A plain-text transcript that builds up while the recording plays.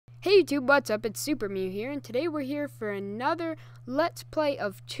Hey YouTube, what's up? It's Super Mew here, and today we're here for another Let's Play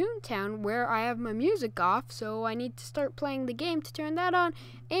of Toontown, where I have my music off, so I need to start playing the game to turn that on.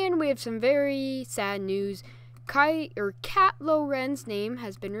 And we have some very sad news. Cat Loren's name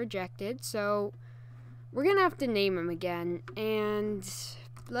has been rejected, so we're gonna have to name him again. And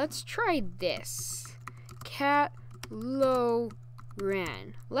let's try this. Cat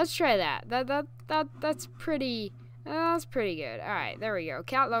Loren. Let's try that. That's pretty. That's pretty good. Alright, there we go.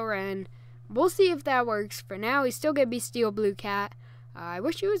 Cat Loren. We'll see if that works. For now, he's still gonna be Steel Blue Cat. I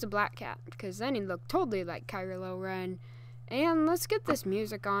wish he was a black cat, because then he'd look totally like Kylo Ren. And let's get this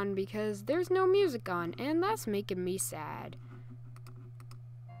music on, because there's no music on, and that's making me sad.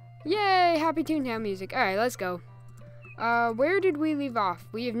 Yay! Happy Toontown music. Alright, let's go. Where did we leave off?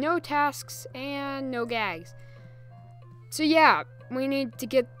 We have no tasks and no gags. So yeah, we need to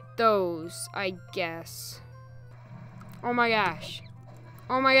get those, I guess. Oh my gosh.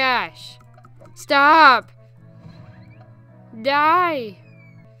 Oh my gosh. Stop. Die.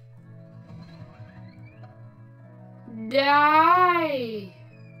 Die.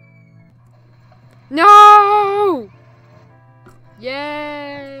 No!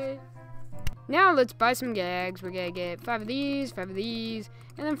 Yay. Now let's buy some gags. We're gonna get 5 of these, 5 of these,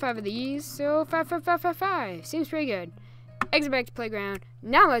 and then 5 of these. So 5, 5, 5, 5, 5. Seems pretty good. Exit back to playground.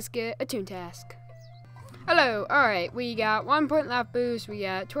 Now let's get a toon task. Hello, alright, we got 1 point laugh boost, we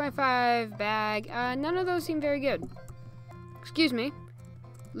got 25 bag, none of those seem very good. Excuse me.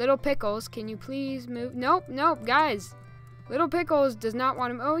 Little Pickles, can you please move? Nope, guys. Little Pickles does not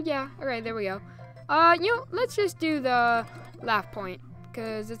want him. Oh yeah, alright, there we go. Let's just do the laugh point,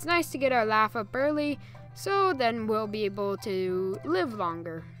 because it's nice to get our laugh up early, so then we'll be able to live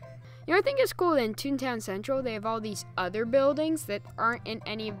longer. You know, I think it's cool that in Toontown Central, they have all these other buildings that aren't in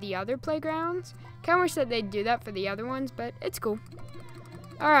any of the other playgrounds. Kind of wish that they'd do that for the other ones, but it's cool.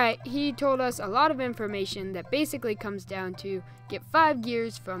 Alright, he told us a lot of information that basically comes down to get 5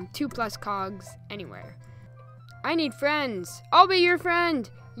 gears from 2+ cogs anywhere. I need friends. I'll be your friend.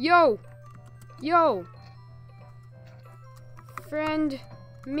 Yo. Yo. Friend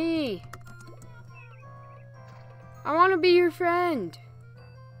me. I want to be your friend.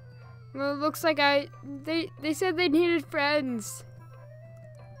 Well, it looks like they said they needed friends.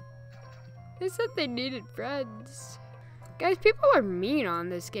 They said they needed friends. Guys, people are mean on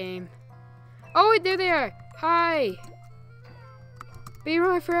this game. Oh, wait, there they are. Hi. Be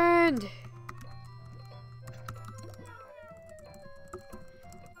my friend.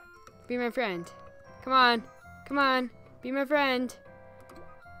 Be my friend. Come on. Come on. Be my friend.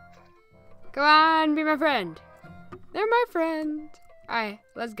 Come on, be my friend. They're my friend. Alright,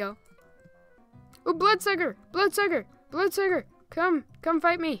 let's go. Ooh, Bloodsucker! Bloodsucker! Bloodsucker! Come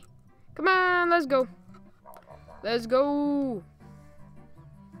fight me. Come on, let's go. Let's go.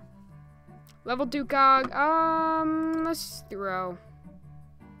 Level 2 cog. Let's throw.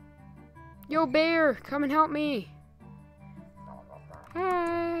 Yo, bear, come and help me.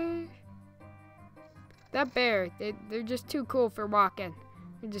 Hi. That bear, they're just too cool for walking.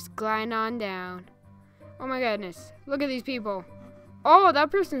 They're just gliding on down. Oh my goodness. Look at these people. Oh,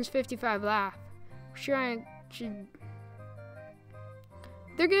 that person's 55 laugh. Sure, I should.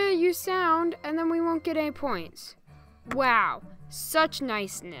 They're gonna use sound, and then we won't get any points. Wow, such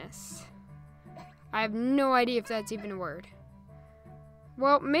niceness. I have no idea if that's even a word.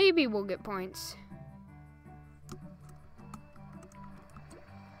 Well, maybe we'll get points.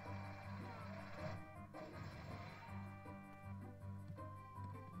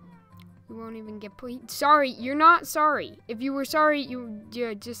 We won't even get points. Sorry, you're not sorry. If you were sorry, you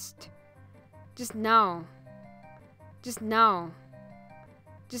just no. Just no.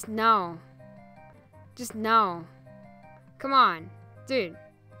 Just no. Just no. Come on. Dude.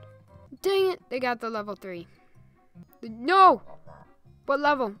 Dang it. They got the level 3. No! What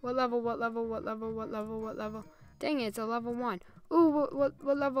level? What level? What level? What level? What level? What level? Dang it, it's a level 1. Ooh,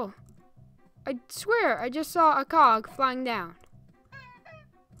 what level? I swear, I just saw a cog flying down.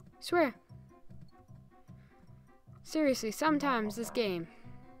 Swear. Seriously, sometimes this game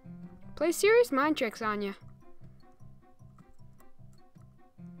plays serious mind tricks on you.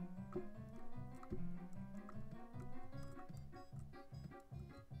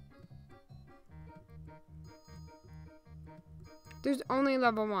 There's only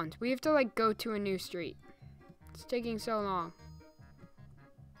level 1s. We have to like go to a new street. It's taking so long.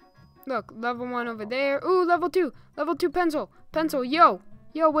 Look, level 1 over there. Ooh, level 2. Level 2 pencil. Pencil, yo.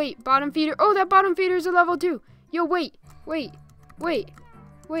 Yo, wait. Bottom feeder. Oh, that bottom feeder is a level 2. Yo, wait. Wait.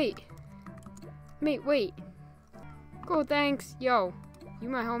 Cool, thanks. Yo, you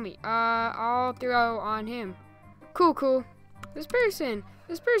my homie. I'll throw on him. Cool. This person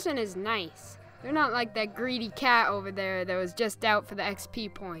This person is nice. They're not like that greedy cat over there that was just out for the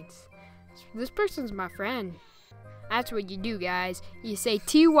XP points. This person's my friend. That's what you do, guys. You say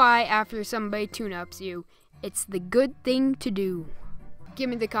TY after somebody tune-ups you. It's the good thing to do. Give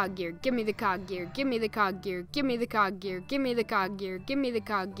me the cog gear, give me the cog gear, give me the cog gear, give me the cog gear, give me the cog gear, give me the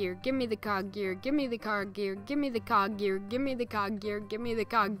cog gear, give me the cog gear, give me the cog gear, give me the cog gear, give me the cog gear, give me the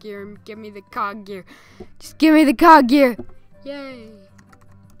cog gear, give me the cog gear. Just give me the cog gear. Yay.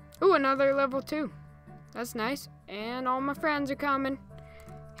 Ooh, another level 2. That's nice. And all my friends are coming.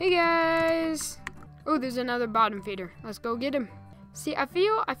 Hey guys. Ooh, there's another bottom feeder. Let's go get him. See, I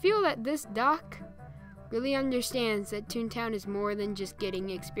feel that this duck really understands that Toontown is more than just getting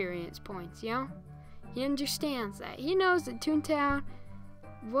experience points, you know? He understands that. He knows that Toontown,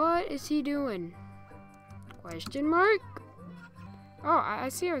 what is he doing? Question mark? Oh, I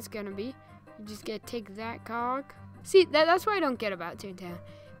see how it's gonna be. You just gotta take that cog. See, that's what I don't get about Toontown.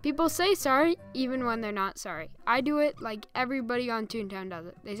 People say sorry even when they're not sorry. I do it like everybody on Toontown does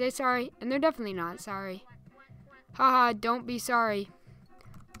it. They say sorry, and they're definitely not sorry. Haha, don't be sorry.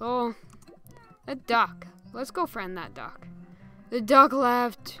 Oh. That duck. Let's go friend that duck. The duck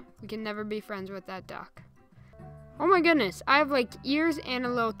left. We can never be friends with that duck. Oh my goodness. I have like ears and a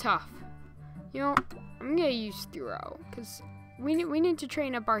little tough. You know, I'm gonna use throw. Because we need to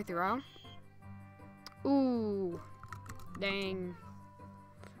train up our throw. Ooh. Dang.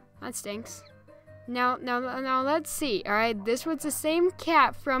 That stinks. Now let's see. Alright, this was the same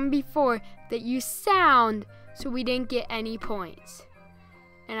cat from before that you sound so we didn't get any points.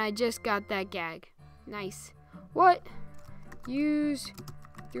 And I just got that gag. Nice. What? Use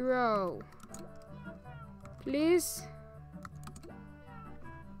throw. Please?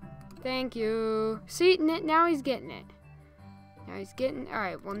 Thank you. See, now he's getting it. Now he's getting...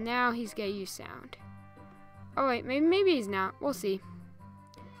 Alright, well now he's gonna use sound. Oh wait, maybe he's not. We'll see.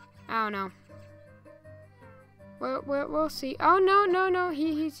 I don't know. We'll see. Oh, no.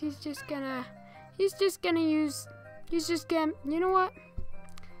 He's just gonna use... He's just gonna... You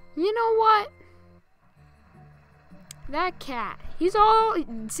know what? That cat. He's all...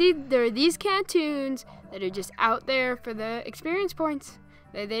 See, there are these cartoons that are just out there for the experience points.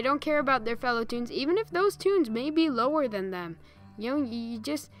 They don't care about their fellow tunes, even if those tunes may be lower than them. You know, you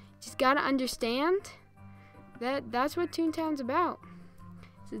just gotta understand that's what Toontown's about.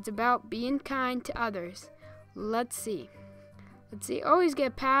 It's about being kind to others. Let's see. Oh, he's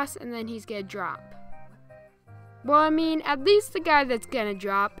gonna pass, and then he's gonna drop. Well, I mean, at least the guy that's gonna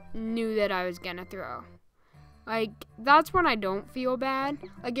drop knew that I was gonna throw. Like, that's when I don't feel bad.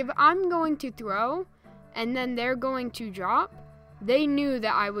 Like, if I'm going to throw, and then they're going to drop, they knew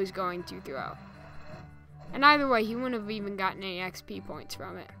that I was going to throw. And either way, he wouldn't have even gotten any XP points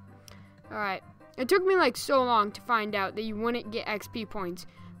from it. Alright. It took me, like, so long to find out that you wouldn't get XP points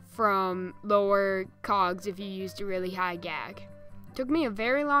from lower cogs if you used a really high gag. It took me a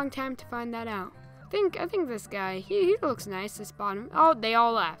very long time to find that out. I think this guy, he looks nice, this bottom. Oh, they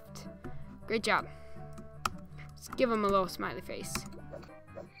all left. Great job. Let's give him a little smiley face.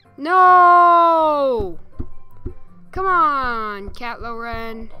 No! Come on, Cat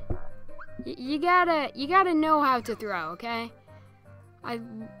Loren. You gotta know how to throw, okay?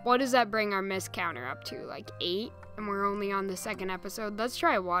 What does that bring our miss counter up to? Like 8? And we're only on the 2nd episode. Let's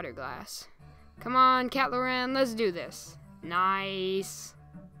try a water glass. Come on, Cat Loren, let's do this. Nice.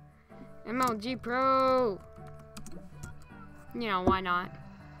 MLG Pro. You know, why not?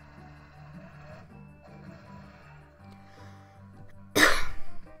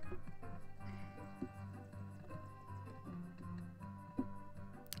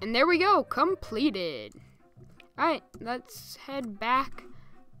 And there we go, completed. Alright, let's head back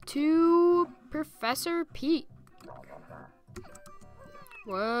to Professor Pete.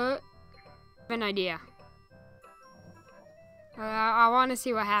 What? I have an idea. I want to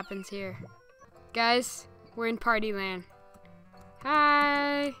see what happens here. Guys, we're in Party Land.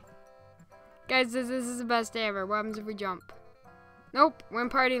 Hi. Guys, this is the best day ever. What happens if we jump? Nope, we're in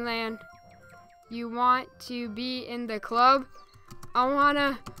Party Land. You want to be in the club? I want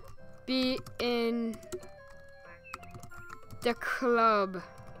to be in the club.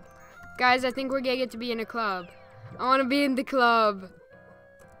 Guys, I think we're going to get to be in a club. I want to be in the club.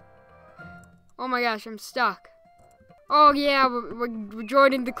 Oh my gosh, I'm stuck. Oh yeah, we're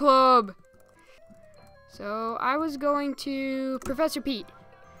joining the club. So I was going to Professor Pete.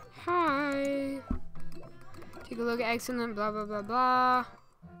 Hi. Take a look at excellent, blah, blah, blah, blah.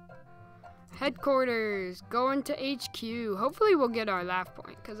 Headquarters, going to HQ. Hopefully we'll get our laugh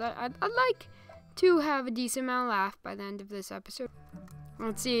point, because I'd like to have a decent amount of laugh by the end of this episode.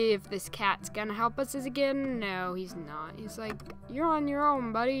 Let's see if this cat's gonna help us again. No, he's not. He's like, you're on your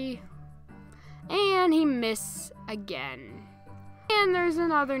own, buddy. And he missed again. And there's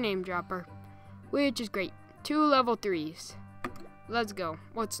another name dropper, which is great. 2 level 3s. Let's go.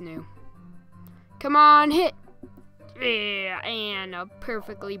 What's new? Come on, hit. Yeah, and a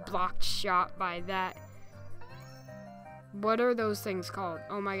perfectly blocked shot by that. What are those things called?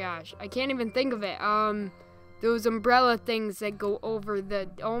 Oh my gosh, I can't even think of it. Those umbrella things that go over the,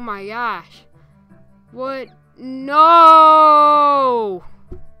 oh my gosh. What? No!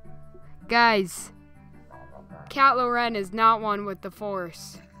 Guys, Cat Loren is not one with the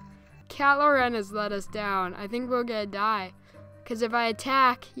Force. Cat Loren has let us down. I think we're gonna die. Because if I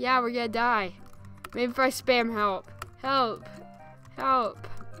attack, yeah, we're gonna die. Maybe if I spam help. Help. Help.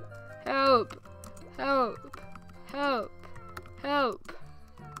 Help. Help. Help. Help.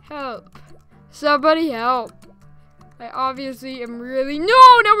 Help. Somebody help. I obviously am really, no,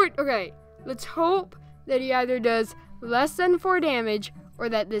 okay. Let's hope that he either does less than 4 damage or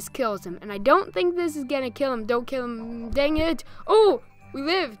that this kills him. And I don't think this is gonna kill him. Don't kill him, dang it. Oh, we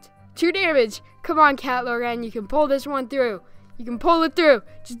lived. 2 damage. Come on, Cat Loren, you can pull this one through. You can pull it through.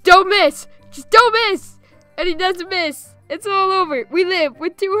 Just don't miss. Just don't miss. And he doesn't miss. It's all over. We live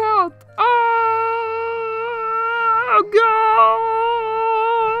with 2 health. Oh,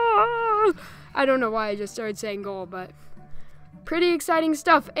 goal! I don't know why I just started saying goal, but pretty exciting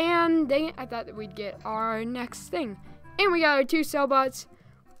stuff. And dang it, I thought that we'd get our next thing. And we got our 2 cell bots.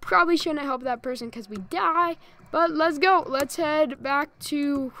 Probably shouldn't help that person because we die. But let's go. Let's head back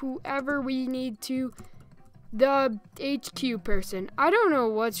to whoever we need to. The HQ person. I don't know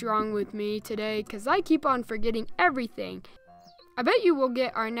what's wrong with me today because I keep on forgetting everything. I bet you we'll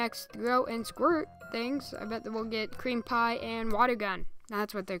get our next throw and squirt things. I bet that we'll get cream pie and water gun.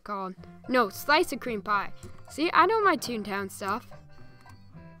 That's what they're called. No, slice of cream pie. See, I know my Toontown stuff.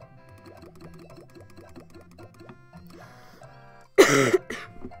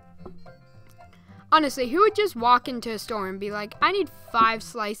 Honestly, who would just walk into a store and be like, I need 5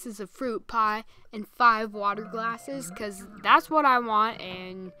 slices of fruit pie and 5 water glasses because that's what I want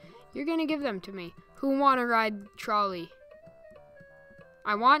and you're going to give them to me. Who want to ride trolley?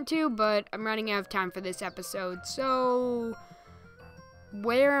 I want to, but I'm running out of time for this episode. So,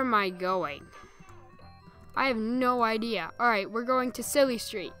 where am I going? I have no idea. Alright, we're going to Silly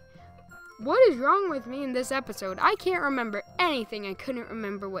Street. What is wrong with me in this episode? I can't remember anything. I couldn't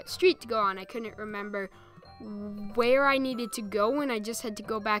remember what street to go on. I couldn't remember where I needed to go when I just had to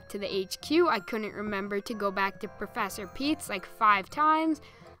go back to the HQ. I couldn't remember to go back to Professor Pete's like 5 times.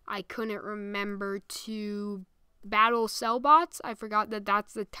 I couldn't remember to battle Cellbots. I forgot that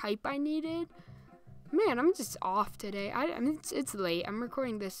that's the type I needed. Man, I'm just off today. I mean, it's late. I'm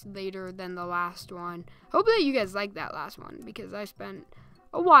recording this later than the last one. Hope that you guys like that last one because I spent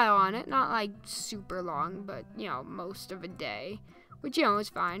a while on it, not like super long, but you know, most of a day, which you know is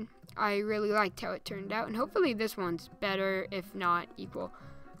fine. I really liked how it turned out, and hopefully this one's better, if not equal.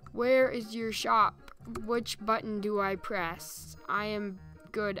 Where is your shop? Which button do I press? I am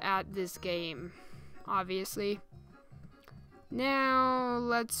good at this game, obviously. Now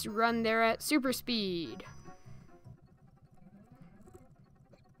let's run there at super speed.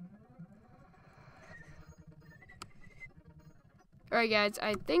 Alright guys,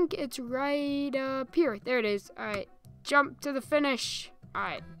 I think it's right up here. There it is. Alright, jump to the finish.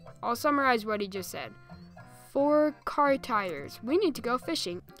 Alright, I'll summarize what he just said. 4 car tires. We need to go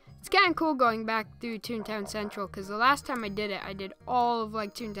fishing. It's kind of cool going back through Toontown Central because the last time I did it, I did all of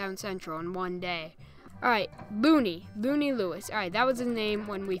like Toontown Central in one day. Alright, Looney Lewis. Alright, that was his name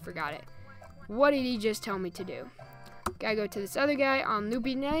when we forgot it. What did he just tell me to do? Gotta go to this other guy on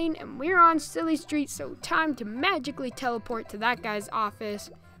Loopy Lane, and we're on Silly Street, so time to magically teleport to that guy's office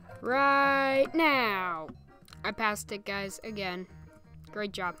right now. I passed it, guys, again.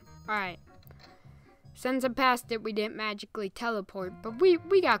 Great job. Alright. Since I passed it, we didn't magically teleport, but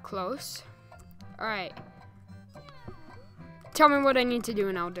we got close. Alright. Tell me what I need to do,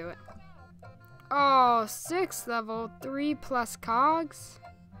 and I'll do it. Oh, 6th level, 3 plus cogs?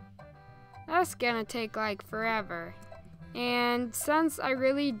 That's gonna take, like, forever. And since I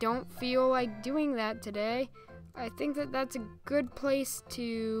really don't feel like doing that today, I think that that's a good place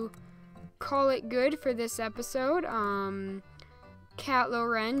to call it good for this episode. Cat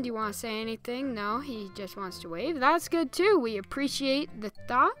Loren, do you want to say anything? No, he just wants to wave. That's good too. We appreciate the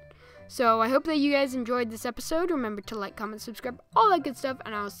thought. So I hope that you guys enjoyed this episode. Remember to like, comment, subscribe, all that good stuff.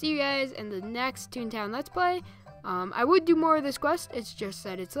 And I'll see you guys in the next Toontown Let's Play. I would do more of this quest, it's just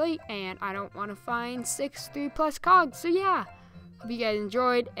that it's late, and I don't want to find 6 3+ cogs, so yeah. Hope you guys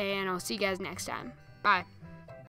enjoyed, and I'll see you guys next time. Bye.